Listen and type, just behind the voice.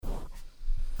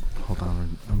Hold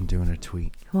on, I'm doing a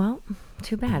tweet. Well,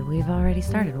 too bad. We've already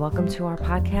started. Welcome to our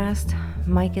podcast.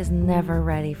 Mike is never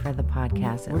ready for the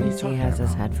podcast. At What are you least he talking has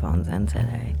his about? headphones in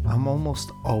today. I'm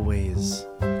almost always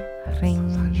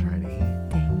Ring, sometimes ready.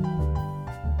 ding.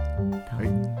 Are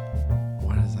you-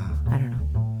 what is that? I don't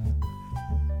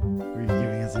know. Were you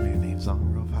giving us a new theme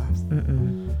song real fast?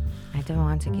 I don't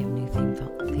want to give new theme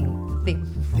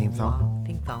Theme song?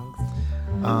 Theme songs.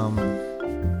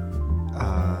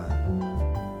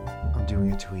 I'm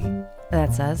doing a tweet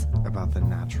That says? about the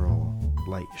natural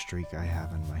light streak I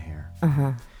have in my hair.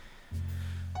 Uh-huh.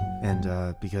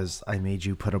 And because I made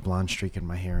you put a blonde streak in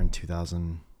my hair in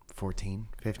 2014,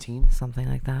 15, Something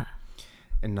like that.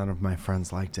 and none of my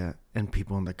friends liked it, and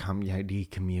people in the comedy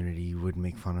community would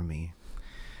make fun of me.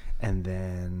 And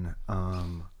then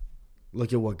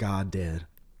look at what God did.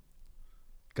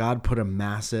 God put a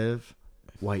massive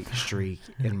white streak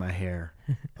in my hair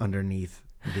underneath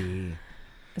the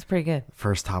It's pretty good.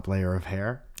 first top layer of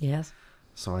hair. Yes.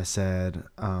 So I said,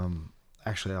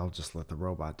 actually, I'll just let the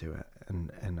robot do it.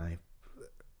 And I,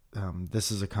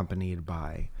 this is accompanied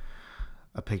by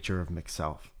a picture of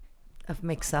myself. Of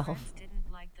myself. Friends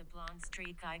didn't like the blonde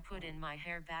streak I put in my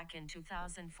hair back in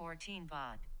 2014,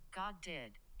 but God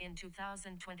did in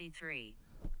 2023.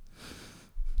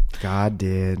 God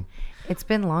did. It's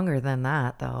been longer than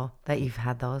that, though, that you've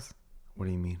had those. What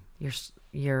do you mean?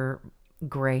 Your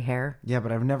gray hair. Yeah,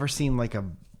 but I've never seen like a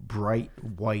bright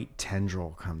white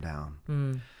tendril come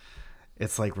down.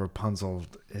 It's like Rapunzel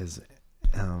is,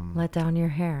 Let down your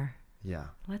hair. yeah.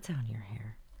 Let down your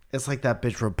hair. It's like that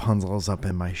bitch Rapunzel's up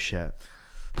in my shit.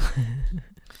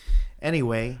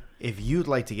 Anyway, if you'd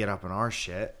like to get up in our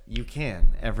shit, you can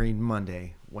every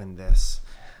Monday when this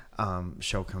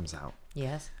show comes out.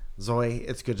 Yes. Zoe,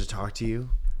 it's good to talk to you.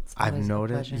 I've always a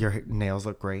noticed pleasure. your nails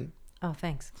look great. Oh,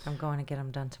 thanks. I'm going to get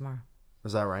them done tomorrow.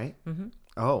 Is that right? Mm-hmm.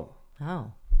 Oh,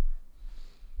 Oh,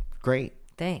 great.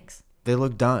 thanks. They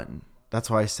look done. That's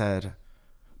why I said.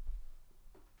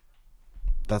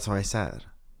 That's why I said.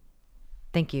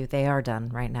 Thank you. They are done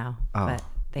right now, Oh. but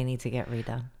they need to get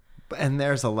redone. And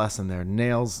there's a lesson there.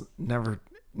 Nails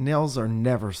are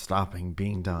never stopping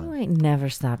being done. You ain't never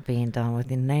stop being done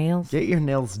with your nails. Get your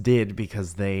nails did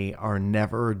because they are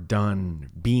never done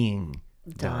being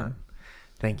done.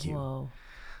 Thank you. Whoa.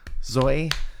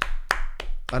 Zoe,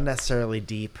 unnecessarily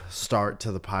deep start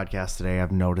to the podcast today.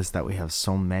 I've noticed that we have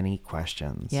so many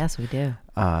questions. Yes, we do.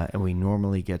 And we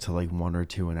normally get to like one or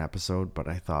two an episode, but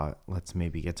I thought let's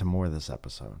maybe get to more this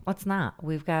episode. Let's not.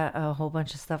 We've got a whole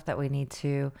bunch of stuff that we need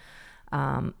to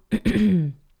try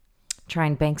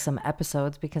and bank some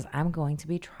episodes because I'm going to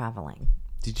be traveling.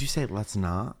 Did you say let's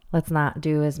not? Let's not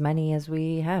do as many as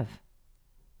we have.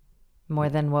 More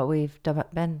than what we've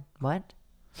been. What?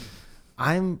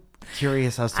 I'm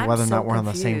curious as to I'm whether or so not we're on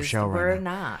the same confused. show We're right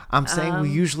now. not. I'm saying we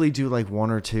usually do like one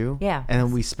or two. Yeah. And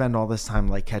then we spend all this time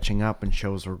like catching up and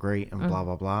shows were great and blah,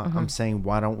 blah, blah. Mm-hmm. I'm saying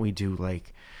why don't we do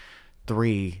like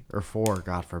 3 or 4,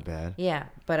 God forbid. Yeah,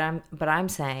 but I'm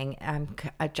saying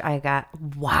I got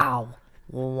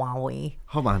wowie.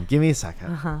 Hold on. Give me a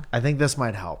second. Uh-huh. I think this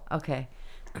might help. Okay.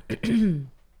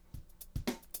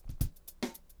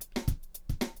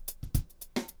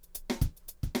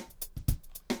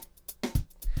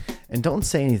 And don't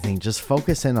say anything. Just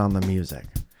focus in on the music.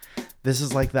 This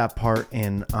is like that part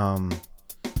in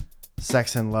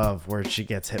Sex and Love where she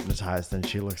gets hypnotized and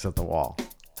she looks at the wall.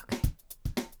 Okay.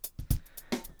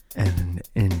 And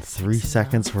in 3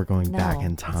 seconds, we're going back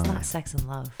in It's time. not Sex and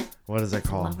Love. What is it It's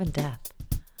called? Love and Death.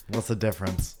 What's the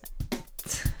difference?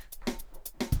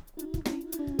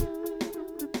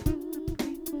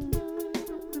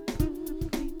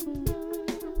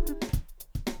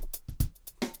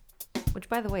 Which,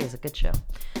 by the way, is a good show.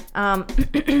 Love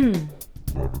and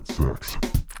sex.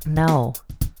 No.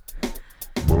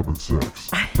 Love and sex.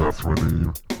 That's what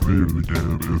the name of the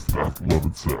game is. That's love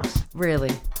and sex.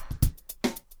 Really?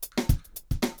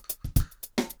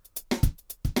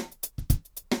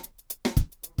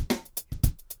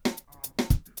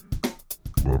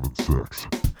 Love and sex.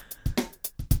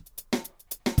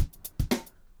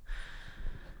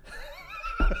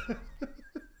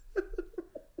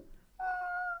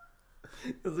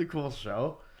 It's a cool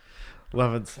show.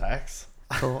 Love and Sex.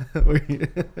 Cool.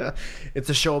 It's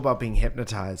a show about being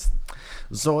hypnotized.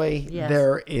 Zoe, Yes.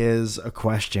 there is a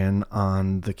question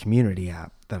on the community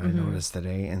app that I noticed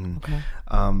today. And Okay.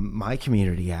 my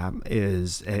community app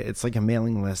it's like a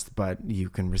mailing list, but you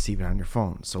can receive it on your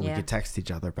phone. So we Yeah. could text each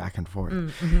other back and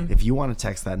forth. If you want to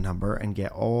text that number and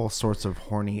get all sorts of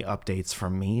horny updates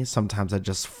from me, sometimes I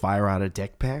just fire out a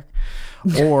dick pic.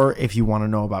 Or if you want to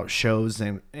know about shows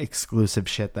and exclusive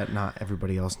shit that not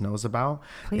everybody else knows about,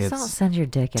 Please don't send your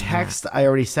dick in text. I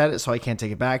already said it, so I can't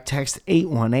take it back. Text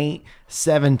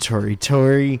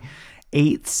 818-7-TORI-TORI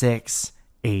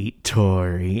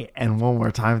 868-TORI. And one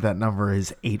more time, that number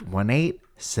is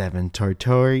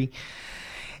 818-7-TORI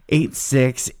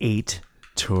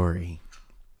 868-TORI.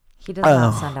 He does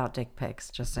not send out dick pics,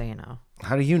 just so you know.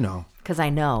 How do you know? Because I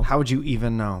know. How would you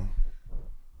even know?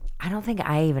 I don't think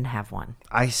I even have one.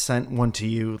 I sent one to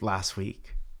you last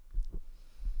week.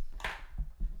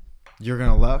 You're going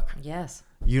to look? Yes.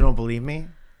 You don't believe me?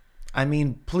 I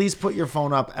mean, please put your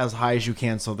phone up as high as you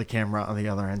can so the camera on the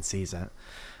other end sees it.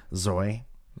 Zoe.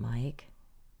 Mike.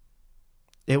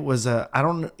 It was I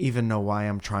don't even know why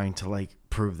I'm trying to like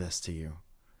prove this to you.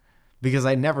 Because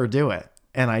I never do it.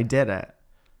 And I did it.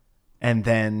 And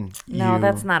then No,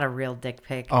 that's not a real dick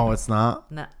pic. Oh, it's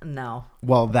not? No.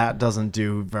 Well, that doesn't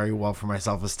do very well for my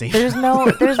self-esteem. There's no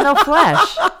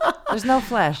flesh. There's no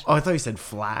flesh. Oh, I thought you said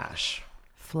flash.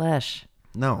 Flesh.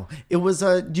 No. It was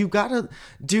you gotta,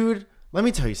 dude, let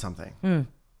me tell you something.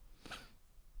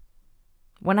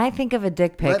 When I think of a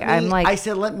dick pic, I'm like, I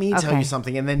said, let me tell Okay. you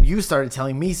something. And then you started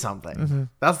telling me something.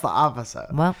 That's the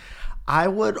opposite. well, I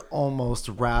would almost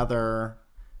rather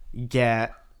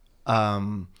get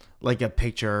like a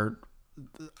picture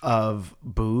of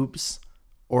boobs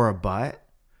or a butt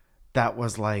that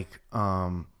was like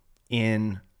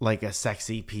in like a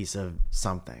sexy piece of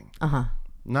something.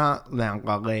 Not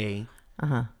lingerie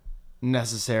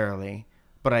necessarily,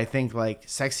 but I think like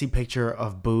sexy picture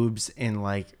of boobs in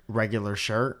like regular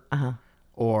shirt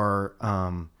or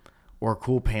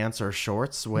cool pants or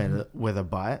shorts with a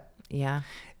butt yeah.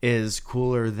 is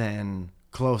cooler than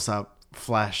close up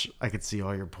flesh. I could see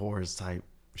all your pores type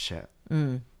shit.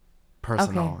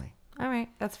 Personally. All right.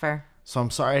 That's fair. So I'm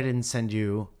sorry I didn't send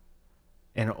you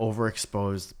an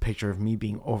overexposed picture of me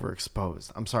being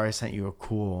overexposed. I'm sorry I sent you a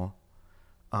cool.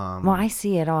 Well, I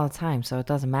see it all the time, so it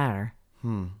doesn't matter.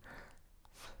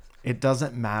 It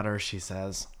doesn't matter, she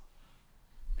says.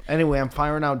 Anyway, I'm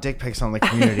firing out dick pics on the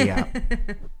community app.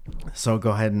 So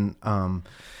go ahead and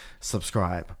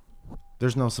subscribe.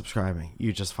 There's no subscribing.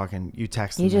 You just you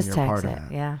text You and just you're text part it. of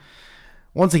that. Yeah.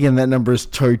 Once again, that number is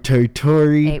Tori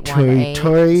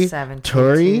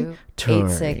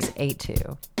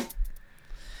 818-722-8682.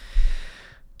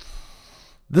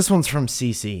 This one's from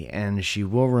Cece, and she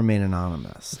will remain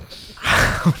anonymous.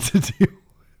 How to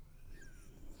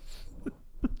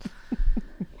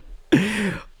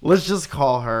do? Let's just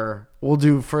call her. We'll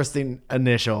do first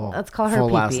initial. Let's call her full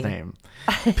PP. last name.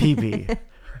 PP.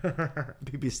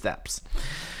 PP Steps.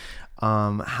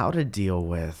 How to deal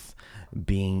with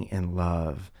being in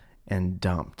love and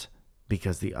dumped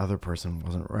because the other person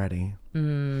wasn't ready.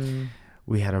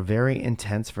 We had a very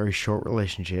intense, very short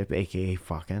relationship, aka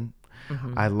fucking.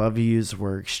 I love yous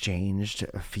were exchanged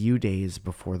a few days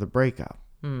before the breakup.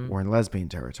 We're in lesbian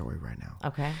territory right now.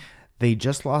 Okay. They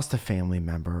just lost a family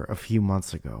member a few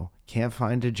months ago, can't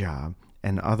find a job,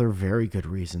 and other very good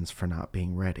reasons for not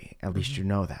being ready. At least you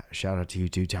know that. Shout out to you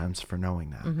 2 times for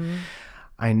knowing that.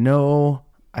 I know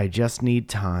I just need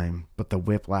time, but the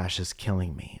whiplash is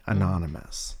killing me.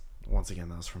 Anonymous. Once again,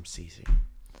 that was from Cece.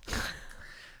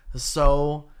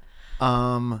 So,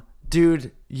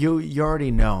 dude, you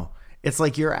already know. It's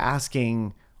like you're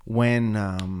asking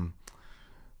when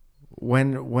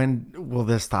will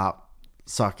this stop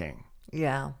sucking?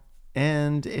 Yeah.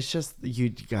 And it's just you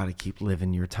got to keep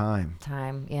living your time.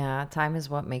 Time. Yeah. Time is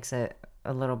what makes it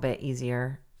a little bit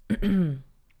easier. But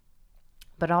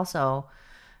also,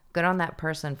 good on that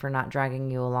person for not dragging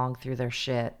you along through their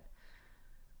shit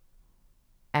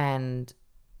and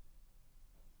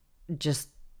just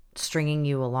stringing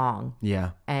you along.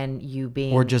 Yeah. And you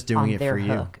being Or just doing on it their for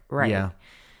you. hook. Right. Yeah.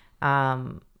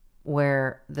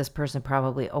 Where this person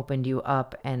probably opened you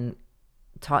up and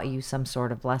taught you some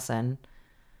sort of lesson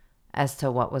as to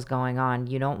what was going on.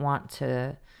 You don't want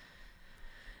to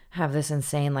have this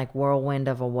insane like whirlwind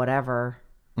of a whatever.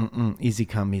 Easy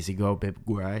come, easy go, baby.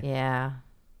 Right? Yeah.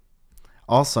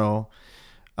 Also,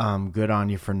 good on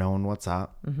you for knowing what's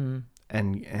up, and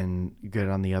good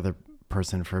on the other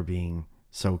person for being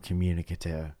so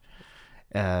communicative,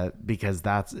 because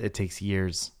it takes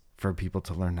years for people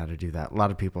to learn how to do that. A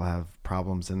lot of people have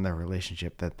problems in their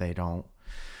relationship that they don't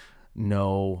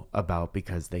know about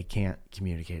because they can't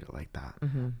communicate it like that.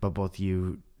 But both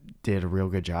you did a real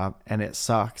good job, and it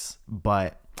sucks,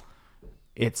 but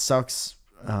it sucks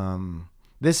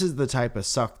this is the type of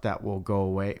suck that will go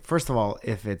away. First of all,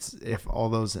 if all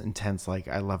those intense like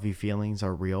I love you feelings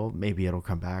are real, maybe it'll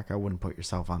come back. I wouldn't put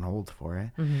yourself on hold for it.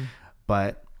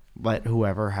 But let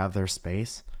whoever have their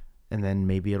space, and then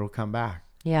maybe it'll come back.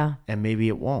 Yeah. And maybe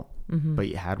it won't. But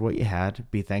you had what you had.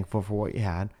 Be thankful for what you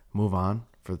had. Move on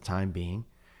for the time being.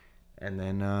 And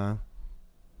then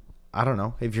I don't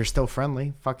know. If you're still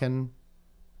friendly, fucking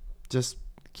just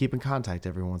keep in contact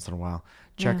every once in a while.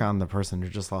 Check on the person who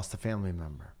just lost a family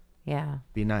member. Yeah.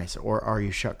 Be nice. Or are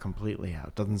you shut completely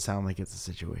out? Doesn't sound like it's a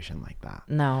situation like that.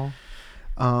 No.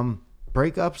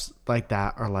 Breakups like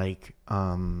that are like,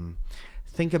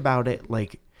 think about it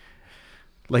like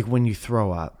when you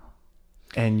throw up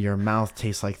and your mouth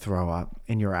tastes like throw up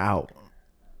and you're out.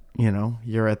 You know,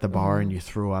 you're at the bar and you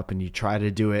threw up and you try to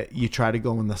do it. You try to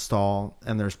go in the stall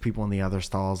and there's people in the other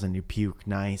stalls and you puke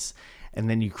nice. And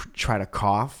then you try to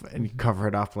cough and you cover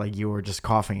it up like you were just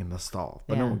coughing in the stall.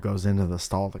 But no one goes into the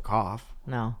stall to cough.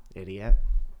 No. Idiot.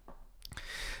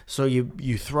 So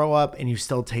you throw up and you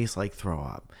still taste like throw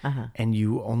up. And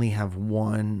you only have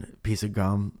one piece of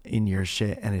gum in your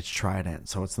shit and it's Trident.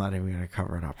 So it's not even going to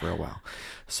cover it up real well.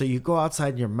 So you go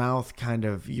outside, your mouth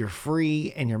you're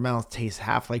free and your mouth tastes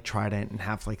half like Trident and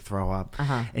half like throw up.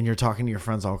 And you're talking to your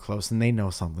friends all close and they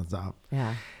know something's up.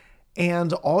 Yeah.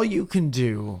 And all you can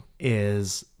do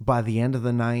is by the end of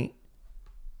the night,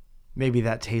 maybe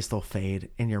that taste will fade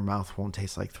and your mouth won't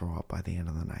taste like throw up by the end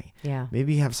of the night. Yeah.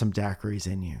 Maybe you have some daiquiris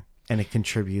in you and it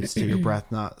contributes to your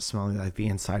breath not smelling like the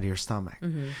inside of your stomach.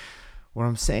 What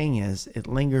I'm saying is it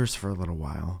lingers for a little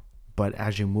while, but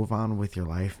as you move on with your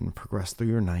life and progress through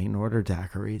your night and order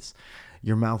daiquiris,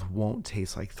 your mouth won't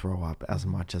taste like throw up as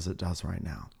much as it does right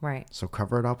now. Right. So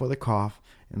cover it up with a cough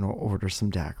and order some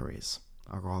daiquiris,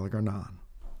 alcoholic or non.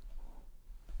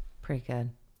 Pretty good.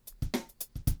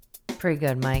 Pretty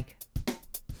good, Mike.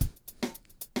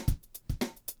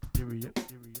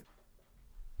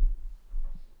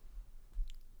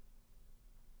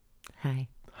 Hi.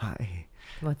 Hi.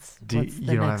 What's You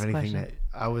the don't next have anything question? that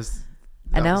I was.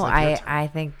 I that know. was like your turn. I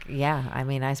think. Yeah. I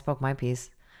mean, I spoke my piece.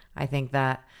 I think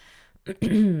that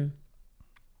it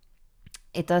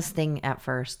does sting at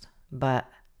first, but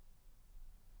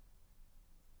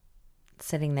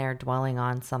sitting there dwelling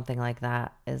on something like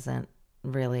that isn't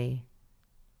really.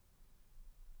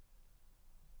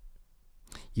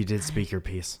 You did speak your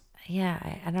piece. Yeah.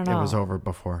 I don't know. It was over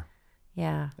before.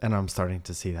 Yeah. And I'm starting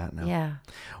to see that now. Yeah.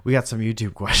 We got some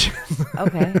YouTube questions.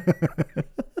 Okay.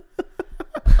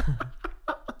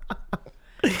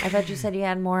 I thought you said you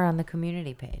had more on the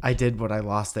community page. I did, but I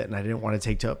lost it, and I didn't want to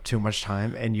take up too much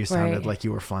time, and you sounded Right. like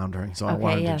you were floundering, so I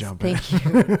wanted to jump Thank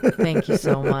in. you. Thank you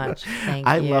so much. Thank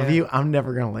you. I love you. I'm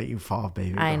never going to let you fall,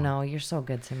 baby. I girl. know. You're so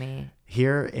good to me.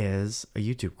 Here is a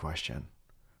YouTube question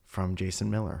from Jason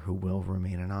Miller, who will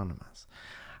remain anonymous.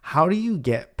 How do you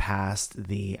get past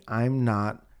the I'm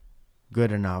not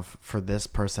good enough for this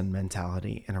person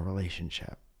mentality in a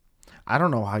relationship? I don't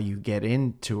know how you get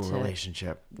into a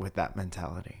relationship with that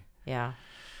mentality. Yeah.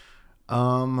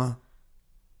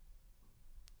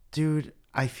 Dude,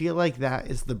 I feel like that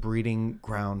is the breeding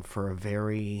ground for a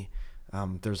very,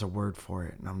 there's a word for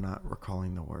it and I'm not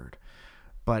recalling the word,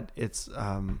 but it's,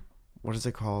 what is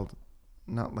it called?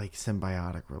 Not like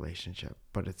symbiotic relationship,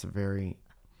 but it's a very,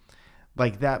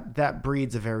 like that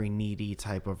breeds a very needy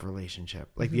type of relationship.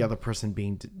 Like the other person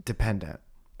being dependent.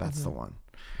 That's the one.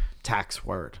 Tax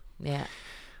word. Yeah.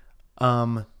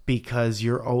 Because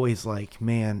you're always like,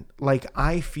 man, like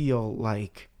I feel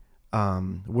like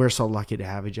we're so lucky to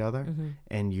have each other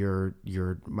and you're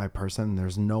my person.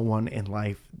 There's no one in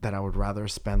life that I would rather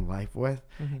spend life with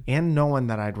and no one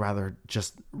that I'd rather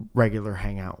just regular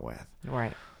hang out with.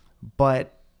 Right.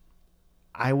 But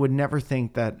I would never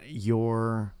think that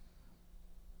you're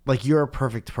a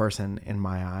perfect person in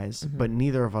my eyes, but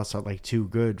neither of us are like too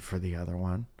good for the other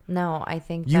one. No, I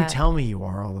think You that, tell me you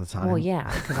are all the time. Well,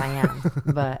 yeah, because I am.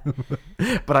 But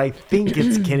But I think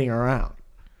it's kidding around.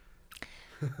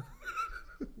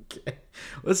 Okay.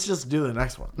 Let's just do the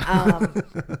next one.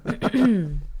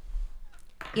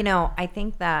 you know, I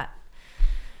think that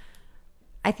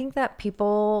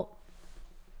people,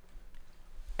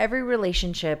 every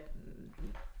relationship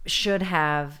should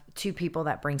have two people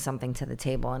that bring something to the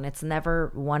table, and it's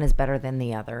never one is better than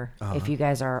the other if you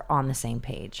guys are on the same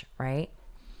page, right?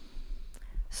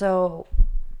 So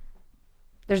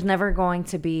there's going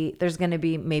to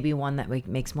be maybe one that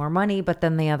makes more money, but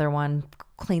then the other one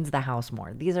cleans the house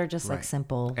more. These are just like Right.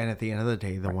 simple. And at the end of the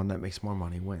day, the one that makes more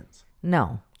money wins.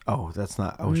 No, Oh, that's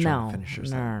not. I was trying no, to finish your no,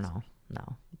 sentence.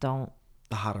 no. Don't.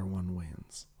 The hotter one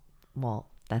wins. Well,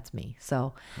 that's me.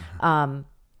 So,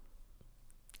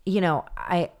 you know,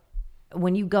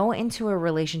 when you go into a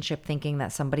relationship thinking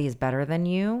that somebody is better than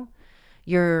you,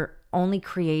 you're only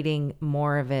creating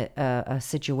more of a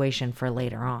situation for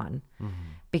later on.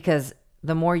 Because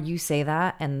the more you say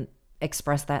that and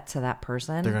express that to that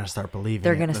person, They're going to start believing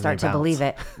they're it, going to then start they to believe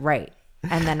bounce. it. Right.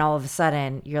 And then all of a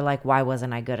sudden you're like, why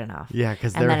wasn't I good enough? Yeah,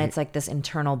 'cause and then they're- it's like this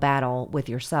internal battle with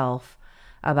yourself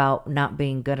about not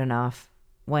being good enough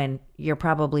when you're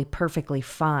probably perfectly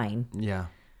fine. Yeah.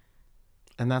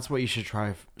 And that's what you should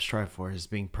strive for, is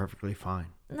being perfectly fine.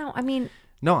 No, I mean,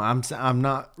 No, I'm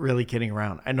not really kidding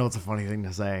around. I know it's a funny thing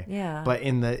to say. Yeah. But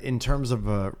in terms of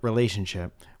a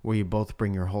relationship where you both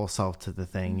bring your whole self to the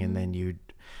thing and then you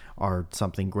are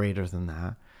something greater than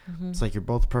that, it's like you're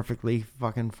both perfectly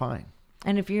fucking fine.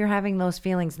 and if you're having those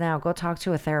feelings now, go talk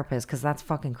to a therapist because that's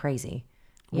fucking crazy.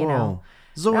 You Whoa. know?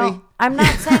 Zoe. No, I'm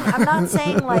not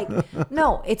saying like,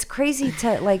 no, it's crazy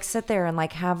to like sit there and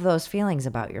like have those feelings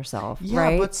about yourself. Yeah,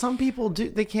 right? but some people do.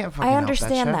 They can't fucking I help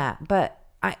understand shit. that, but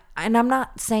I'm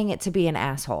not saying it to be an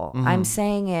asshole. Mm-hmm. I'm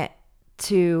saying it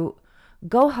to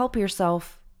go help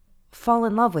yourself fall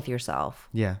in love with yourself.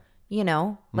 Yeah. You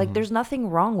know, like there's nothing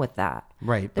wrong with that.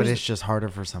 Right. But it's just harder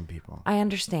for some people. I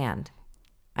understand.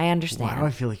 I Why understand. do I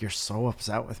feel like you're so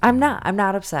upset with me? I'm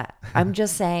not upset. I'm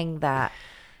just saying that,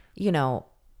 you know,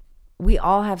 we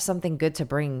all have something good to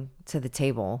bring to the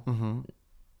table,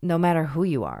 no matter who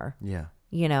you are. Yeah.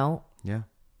 You know, Yeah.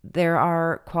 there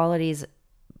are qualities.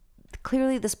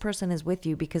 Clearly, this person is with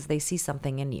you because they see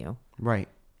something in you Right.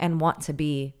 and want to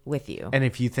be with you. And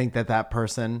if you think that that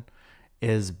person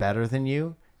is better than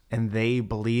you and they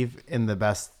believe in the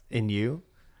best in you,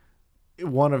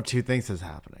 one of two things is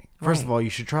happening. First of Right. all, you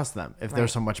should trust them if they're Right.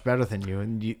 so much better than you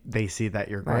and they see that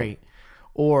you're Right. great.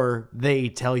 Or they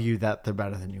tell you that they're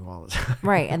better than you all the time.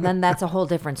 Right. And then that's a whole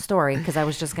different story because I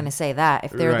was just going to say that.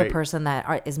 If they're Right. the person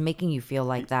that is making you feel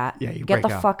like that, Yeah, you get break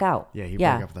the up. fuck out. Yeah, you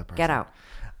break up with that person. Get out.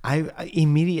 I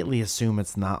immediately assume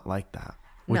it's not like that,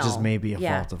 which is No. maybe a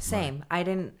Yeah, fault of mine. same. I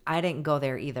didn't go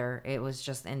there either. It was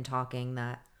just in talking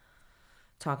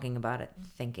about it,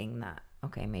 thinking that,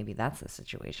 okay, maybe that's the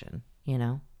situation, you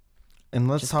know? And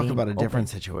let's Just talk being about a different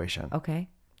open. situation. Okay.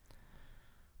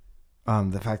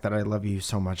 The fact that I love you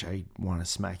so much, I want to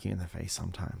smack you in the face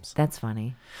sometimes. That's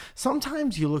funny.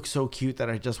 Sometimes you look so cute that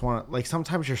I just want, like,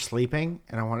 sometimes you're sleeping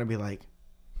and I want to be like,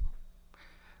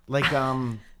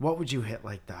 what would you hit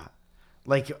like that?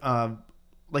 Like,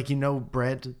 you know,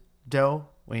 bread dough,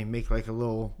 when you make like a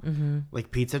little,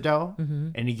 like pizza dough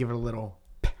and you give it a little,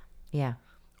 Yeah.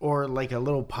 or like a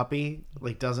little puppy,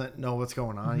 like doesn't know what's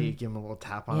going on. You give him a little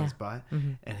tap on Yeah. his butt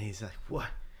and he's like, what?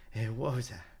 And what was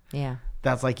that? Yeah.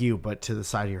 That's like you, but to the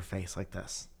side of your face like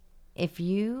this. If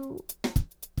you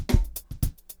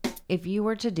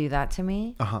were to do that to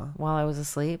me while I was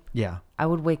asleep, Yeah. I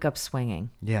would wake up swinging.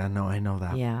 Yeah, no, I know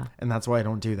that. Yeah. And that's why I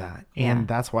don't do that. Yeah. And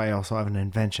that's why I also have an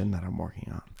invention that I'm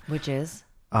working on. Which is?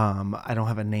 I don't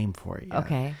have a name for it yet.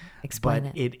 Okay. Explain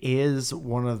But it. it is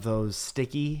one of those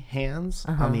sticky hands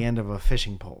on the end of a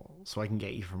fishing pole, so I can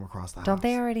get you from across the house. Don't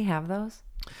they already have those?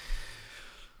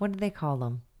 What do they call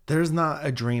them? There's not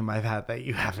a dream I've had that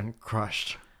you haven't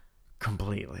crushed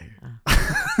completely.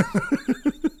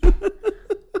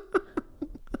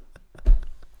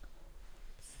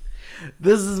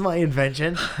 This is my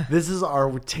invention. This is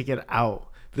our ticket out.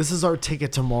 This is our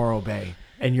ticket to Morro Bay,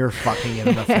 and you're fucking it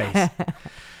in the face.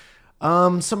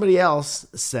 Somebody else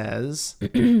says,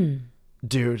 dude,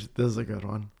 this is a good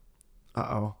one.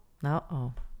 Uh-oh.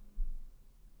 Uh-oh.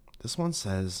 This one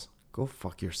says, go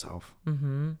fuck yourself.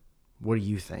 Mm-hmm. What do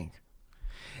you think?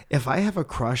 If I have a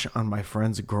crush on my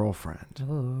friend's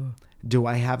girlfriend, do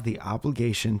I have the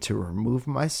obligation to remove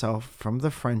myself from the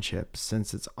friendship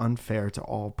since it's unfair to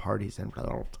all parties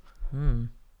involved?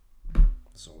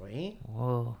 Zoe,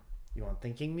 Whoa. you want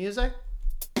thinking music?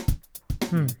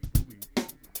 Don't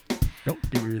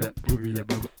give me that. Give me that,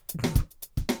 Bubba.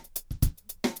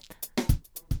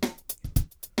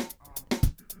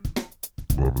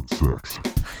 Love and sex.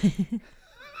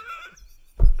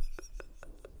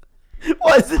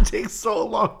 Why does it take so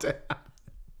long to happen?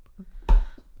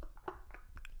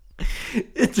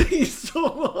 It takes so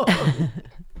long.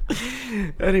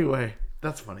 Anyway,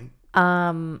 that's funny.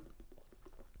 I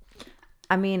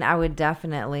mean, I would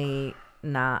definitely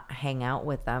not hang out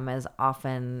with them as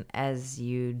often as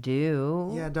you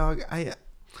do. Yeah, dog.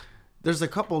 There's a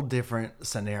couple different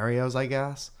scenarios, I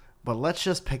guess, but let's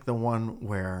just pick the one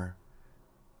where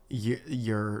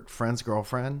your friend's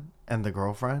girlfriend and the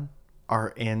girlfriend are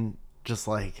in just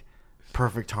like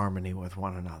perfect harmony with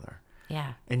one another.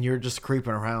 Yeah. And you're just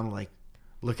creeping around, like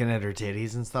looking at her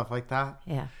titties and stuff like that.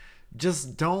 Yeah.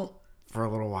 Just don't for a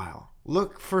little while.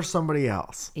 Look for somebody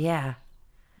else. Yeah.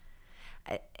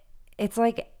 it's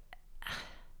like,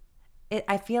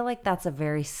 I feel like that's a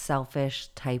very selfish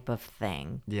type of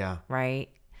thing, Yeah. right?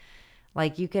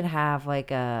 Like you could have like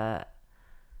But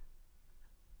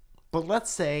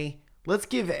let's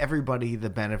give everybody the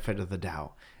benefit of the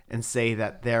doubt and say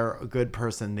that they're a good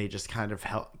person. They just kind of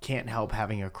can't help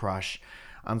having a crush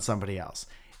on somebody else.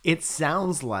 It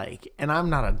sounds like, and I'm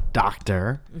not a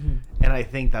doctor, and I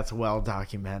think that's well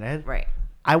documented. right.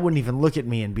 I wouldn't even look at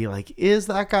me and be like, is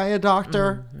that guy a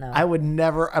doctor? No. I would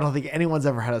never, I don't think anyone's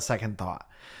ever had a second thought.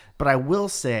 But I will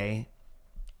say,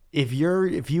 if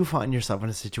you find yourself in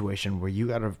a situation where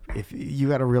if you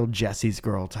got a real Jesse's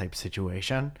girl type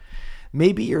situation,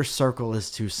 maybe your circle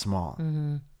is too small.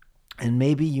 And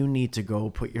maybe you need to go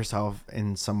put yourself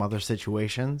in some other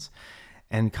situations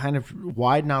and kind of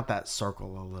widen out that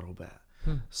circle a little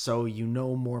bit. So you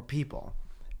know more people.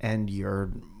 And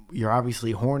you're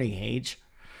obviously horny age.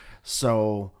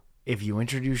 So if you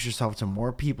introduce yourself to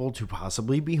more people to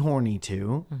possibly be horny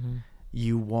to,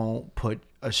 you won't put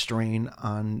a strain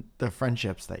on the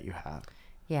friendships that you have.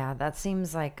 Yeah, that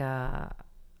seems like a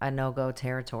no-go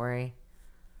territory.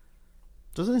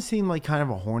 Doesn't it seem like kind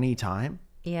of a horny time?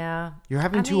 Yeah. You're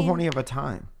having too mean, horny of a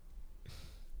time.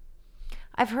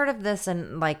 I've heard of this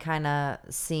and like kind of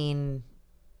seen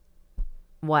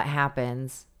what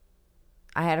happens.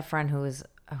 I had a friend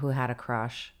who had a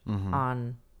crush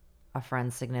on a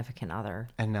friend's significant other.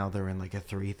 And now they're in like a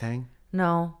 3 thing?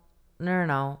 No. They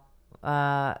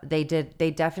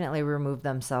definitely removed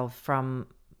themselves from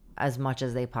as much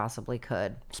as they possibly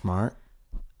could. Smart.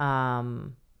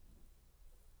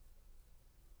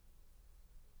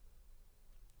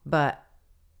 But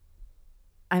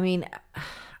I mean,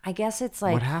 I guess it's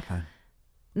like What happened?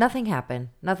 nothing happened.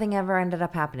 Nothing ever ended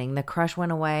up happening. The crush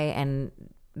went away and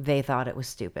they thought it was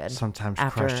stupid. Sometimes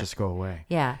after- crush just go away.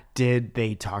 Yeah. Did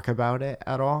they talk about it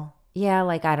at all? Yeah,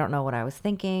 like I don't know what I was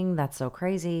thinking. That's so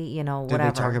crazy, Did whatever.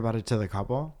 they talk about it to the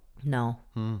couple? No.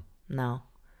 No.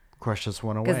 Crush just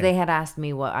went away. Because they had asked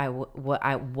me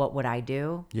what would I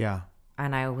do, Yeah.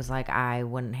 and I was like, I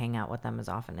wouldn't hang out with them as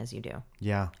often as you do,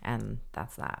 Yeah. and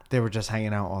that's that. They were just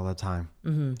hanging out all the time.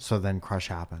 Mm-hmm. So then crush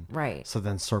happened. Right. So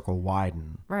then circle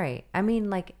widened. Right. I mean,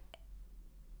 like,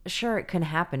 sure, it can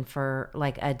happen for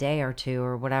like a day or two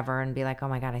or whatever, and be like, oh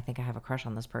my god, I think I have a crush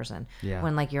on this person. Yeah.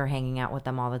 When like you're hanging out with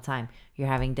them all the time, you're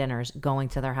having dinners, going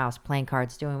to their house, playing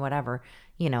cards, doing whatever.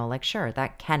 Like sure,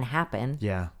 that can happen.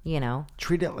 Yeah.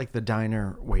 Treat it like the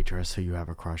diner waitress who you have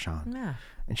a crush on. Yeah.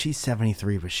 And she's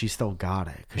 73, but she still got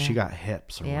it because she got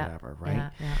hips or Yeah. whatever,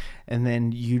 right? Yeah. And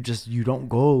then you don't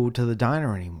go to the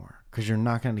diner anymore because you're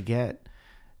not going to get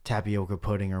tapioca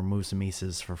pudding or mousse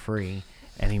mises for free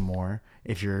anymore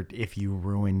if you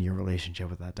ruin your relationship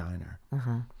with that diner.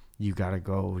 You got to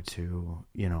go to,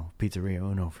 Pizzeria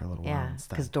Uno for a little while Yeah. instead.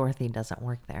 Because Dorothy doesn't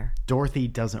work there. Dorothy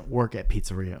doesn't work at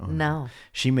Pizzeria Uno. No.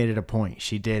 She made it a point.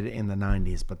 She did in the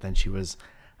 90s, but then she was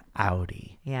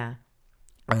outie. Yeah.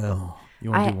 Oh.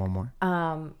 You want to do one more?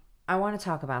 I want to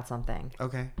talk about something.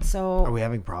 Okay. So Are we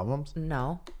having problems?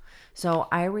 no. So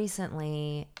I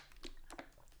recently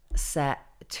set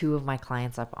 2 of my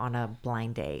clients up on a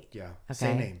blind date. Yeah. Okay.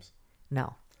 Say names.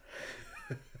 No.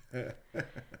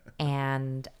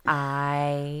 And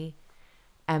I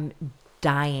am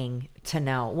dying to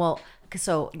know. Well,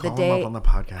 so the Call day. them up on the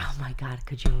podcast. Oh my God,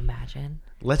 could you imagine?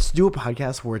 Let's do a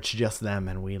podcast where it's just them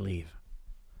and we leave.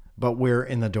 But we're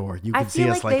in the door. You I can see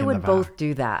feel us like they in would the both back.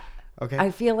 do that. Okay.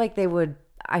 I feel like they would.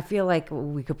 I feel like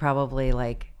we could probably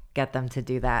like get them to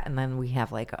do that, and then we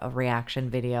have like a reaction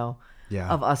video Yeah.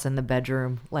 of us in the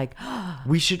bedroom, like,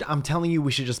 We should. I'm telling you,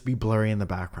 we should just be blurry in the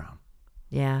background.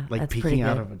 yeah, Like that's peeking pretty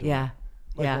out good. of a door. Yeah,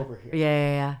 Like yeah, over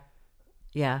here.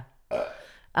 yeah.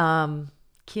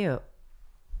 Cute.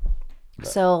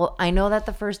 So I know that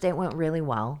the first date went really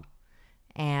well,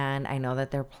 and I know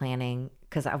that they're planning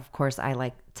because of course I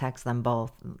like text them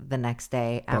both the next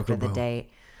day after the Bugaboo. date.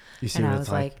 You see And what I it's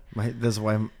was like? This is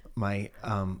why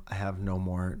I have no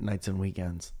more nights and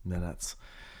weekends minutes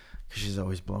because she's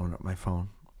always blowing up my phone.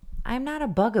 I'm not a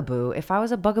bugaboo. If I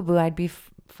was a bugaboo, I'd be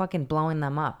fucking blowing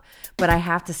them up. But I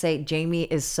have to say, Jamie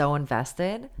is so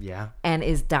invested Yeah. and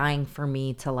is dying for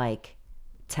me to like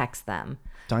text them.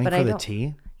 Dying But for I the don't-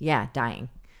 tea? Yeah, dying.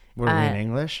 What are we in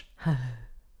English?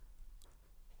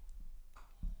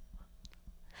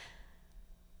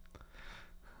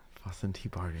 Boston Tea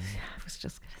Party. I was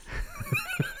just gonna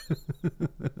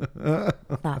say.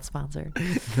 Not sponsored.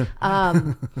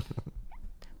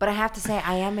 But I have to say,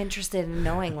 I am interested in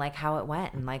knowing like how it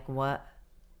went and like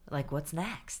what's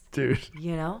next. Dude,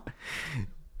 You know?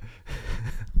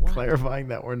 clarifying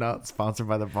that we're not sponsored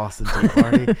by the Boston Tea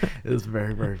Party is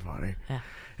very, very funny. Yeah.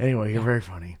 Anyway, you're very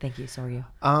funny. Thank you. So are you.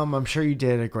 I'm sure you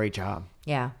did a great job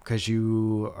Yeah. because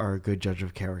you are a good judge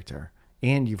of character,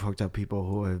 and you've hooked up people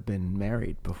who have been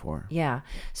married before. Yeah.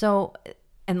 So,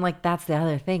 and like, that's the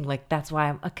other thing. Like, that's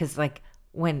why because like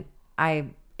when I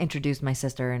introduced my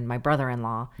sister and my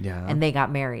brother-in-law Yeah. and they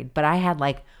got married, but I had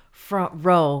like front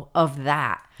row of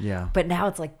that. Yeah. But now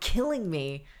it's like killing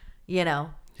me, you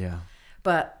know, Yeah.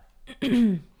 but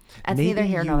that's neither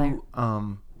here nor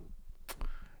there.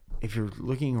 If you're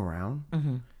looking around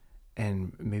Mm-hmm.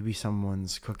 and maybe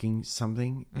someone's cooking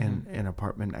something in an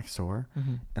apartment next door,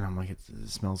 Mm-hmm. and I'm like, it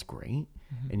smells great,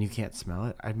 and you can't smell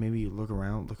it, I'd maybe look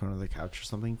around, look under the couch or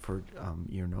something for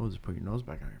your nose, put your nose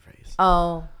back on your face.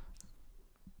 Oh,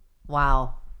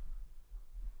 wow.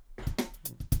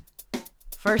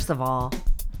 First of all,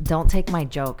 don't take my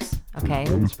jokes, okay?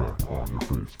 Nose back on your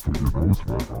face. Put your nose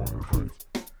back on your face.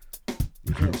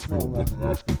 You can't smell nothing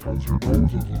else because your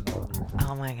nose isn't on your face.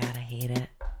 Oh my God, I hate it.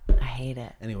 I hate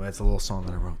it. Anyway, it's a little song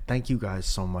that I wrote. Thank you guys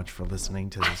so much for listening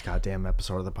to this goddamn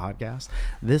episode of the podcast.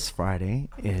 This Friday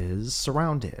is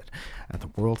Surrounded at the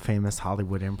world famous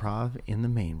Hollywood Improv in the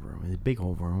main room, in the big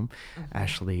old room.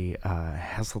 Ashley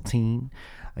Hesseltine,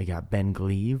 we got Ben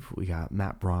Gleave, we got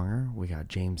Matt Bronger, we got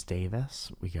James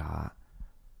Davis, we got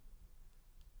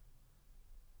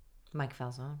Mike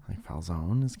Falzone. like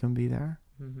Falzone is going to be there.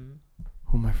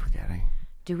 Who am I forgetting?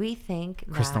 Do we think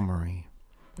Crystal that... Marie.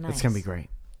 Nice. It's going to be great.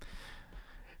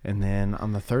 And then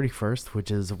on the 31st, which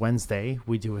is Wednesday,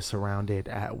 we do a Surrounded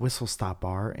at Whistle Stop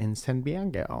Bar in San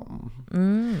Diego.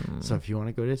 So if you want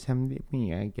to go to San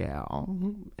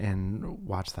Diego and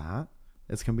watch that,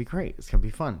 it's going to be great. It's going to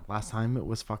be fun. Last time it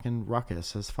was fucking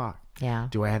ruckus as fuck. Yeah.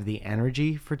 Do I have the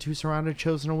energy for 2 Surrounded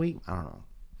shows in a week? I don't know.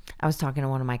 I was talking to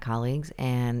one of my colleagues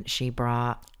and she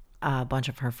brought a bunch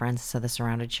of her friends to the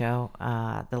Surrounded show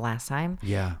the last time.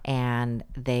 Yeah. And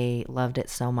they loved it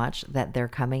so much that they're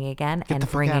coming again the and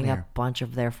fuck bringing outta a here. bunch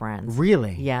of their friends.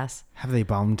 Really? Yes. Have they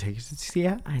bombed tickets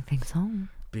yet? I think so.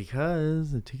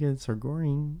 Because the tickets are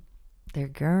going. They're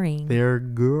going. They're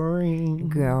going.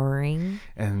 Going.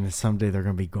 And someday they're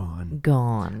going to be gone.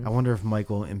 Gone. I wonder if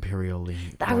Michael Imperioli.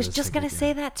 I was just going to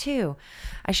say that too.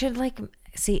 I should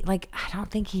see, I don't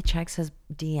think he checks his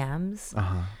DMs.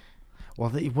 Well,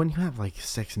 when you have like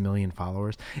 6 million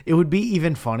followers, it would be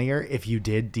even funnier if you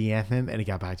did DM him and he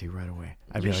got back to you right away.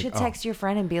 I'd You be like, should oh. text your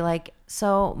friend and be like,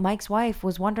 so Mike's wife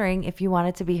was wondering if you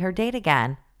wanted to be her date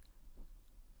again.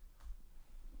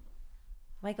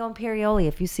 Michael Imperioli,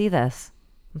 if you see this,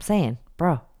 I'm saying,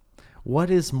 bro, What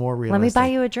is more realistic? let me buy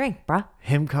you a drink, bro.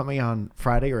 Him coming on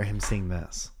Friday or him seeing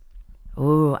this?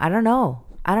 Ooh, I don't know.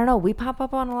 We pop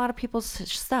up on a lot of people's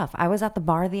stuff. I was at the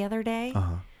bar the other day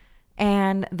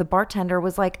and the bartender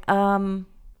was like, do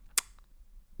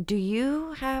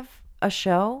you have a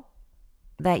show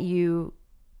that you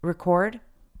record?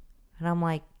 And I'm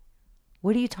like,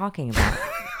 what are you talking about?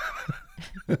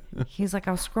 He's like,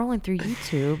 I was scrolling through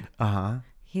YouTube.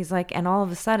 He's like, and all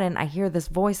of a sudden I hear this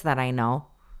voice that I know.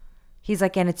 He's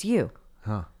like, and it's you.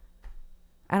 Huh.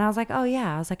 And I was like, oh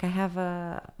yeah. I was like, I have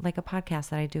a podcast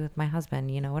that I do with my husband,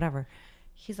 whatever.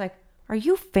 He's like, are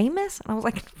you famous? And I was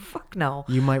like, fuck no.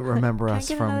 You might remember Can I us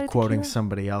get from another quoting tequila?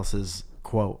 somebody else's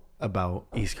quote about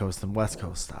East Coast and West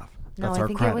Coast stuff. That's No, our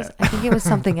credit. I think it was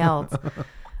something else.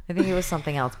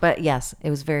 But yes, it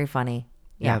was very funny.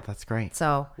 Yeah, Yeah. that's great.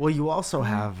 So Well, you also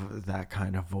have that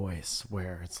kind of voice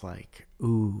where it's like, ooh,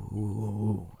 ooh,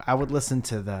 ooh. I would listen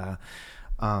to the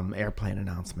airplane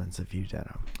announcements if you did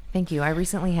them. thank you. I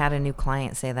recently had a new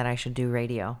client say that I should do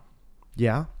radio.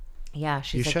 Yeah. Yeah,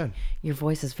 she's You like, should. your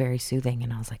voice is very soothing.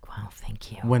 And I was like, wow,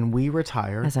 thank you. When we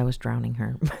retire, As I was drowning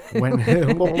her.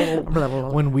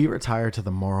 when we retire to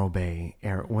the Morro Bay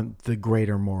area, the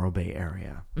greater Morro Bay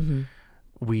area,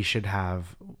 we should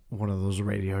have one of those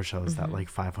radio shows that like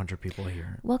 500 people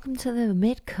hear. Welcome to the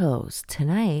Mid Coast.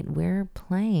 Tonight we're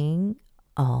playing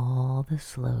all the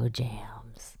slow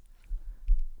jams.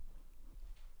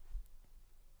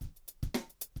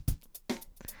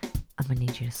 I'm gonna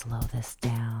need you to slow this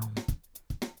down.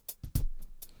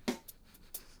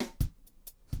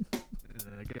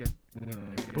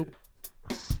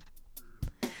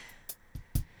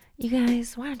 You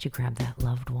guys, why don't you grab that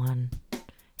loved one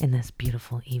in this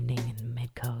beautiful evening in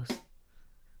Mid Coast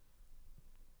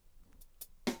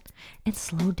and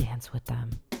slow dance with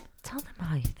them. Tell them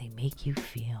how they make you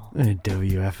feel.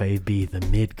 WFAB, the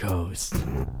Mid Coast.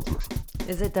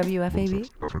 Is it WFAB?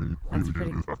 Definitely.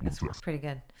 That's pretty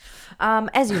good.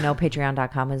 As you know,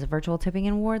 patreon.com is a virtual tipping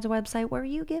and awards website where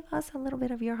you give us a little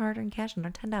bit of your hard-earned cash, and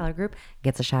our $10 group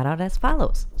gets a shout out as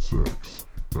follows.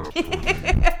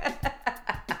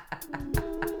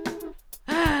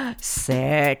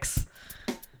 6.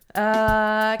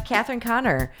 Catherine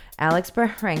Connor, Alex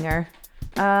Beringer,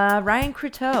 Ryan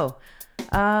Cruteau,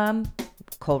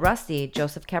 Cole Rusty,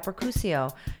 Joseph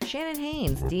Capricusio, Shannon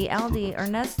Haynes, D. Aldi,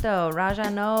 Ernesto, Raja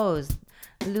Knows,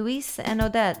 Luis and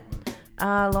Odette,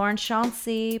 Lauren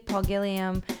Chauncey, Paul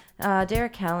Gilliam,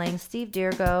 Derek Helling, Steve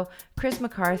Diergo, Chris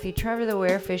McCarthy, Trevor the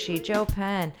Werefishy, Joe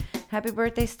Penn, Happy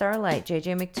Birthday Starlight,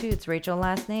 JJ McToots, Rachel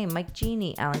Last Name, Mike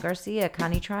Genie, Alan Garcia,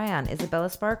 Connie Tryon, Isabella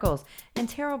Sparkles,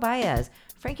 Antero Baez,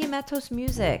 Frankie Matos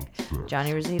Music,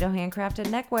 Johnny Rosito Handcrafted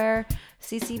Neckwear,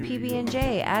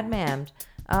 CCPB&J, Admammed,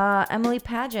 Emily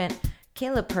Pageant,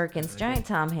 Caleb Perkins, Giant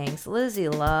Tom Hanks, Lizzie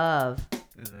Love,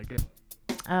 Is that good?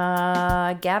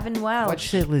 Gavin Welch. Why'd you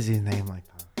say Lizzie's name like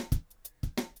that?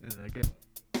 Is that good?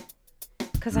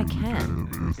 Because I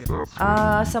can.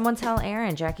 Someone tell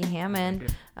Aaron, Jackie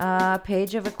Hammond,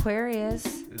 Paige of Aquarius,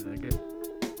 Is that good?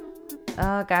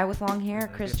 Guy with long hair,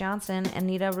 Chris Johnson,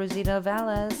 Anita Rosita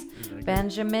Valles,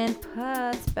 Benjamin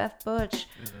Putz, Beth Butch.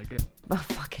 Is that good? Oh,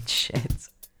 fucking shit.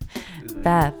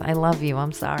 Beth, I love you.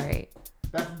 I'm sorry.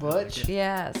 Beth Butch?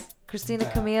 Yes. Christina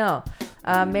Camille,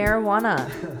 Marijuana,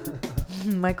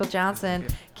 Michael Johnson,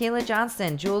 Kayla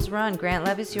Johnston, Jules Run, Grant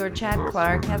Levisure, Chad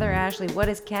Clark, Heather Ashley, What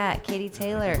is Cat, Katie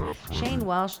Taylor, Shane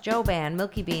Welsh, Joe Ban,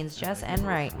 Milky Beans, Jess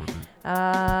Enright,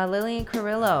 Lillian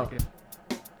Carrillo,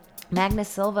 Magnus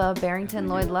Silva, Barrington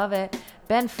Lloyd Lovett,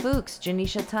 Ben Fuchs,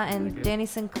 Janisha Tutton, Danny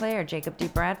Sinclair, Jacob D.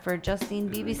 Bradford, Justine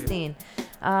Biebestein,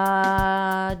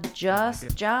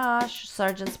 Just Josh,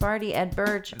 Sergeant Sparty, Ed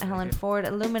Birch, Helen Ford,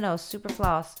 Luminos,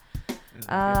 Superfloss.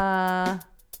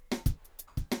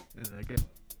 Is that good?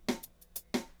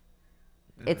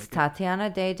 It's Tatiana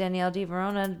Day, Danielle D.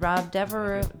 Verona, Rob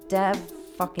Devereaux,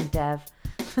 fucking Dev,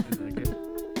 Is that good?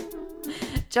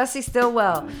 Jussie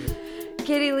Stillwell,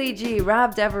 Katie Lee G,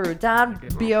 Rob Devereaux, Don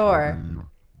Bior,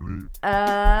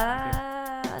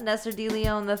 Nestor De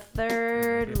Leon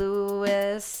III,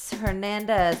 Luis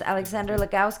Hernandez, Alexander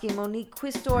Legowski, Monique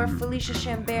Quistor, Felicia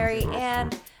Chamberi,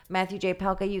 and Matthew J.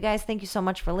 Pelka. You guys, thank you so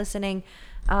much for listening.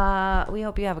 We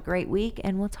hope you have a great week,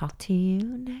 and we'll talk to you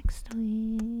next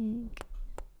week.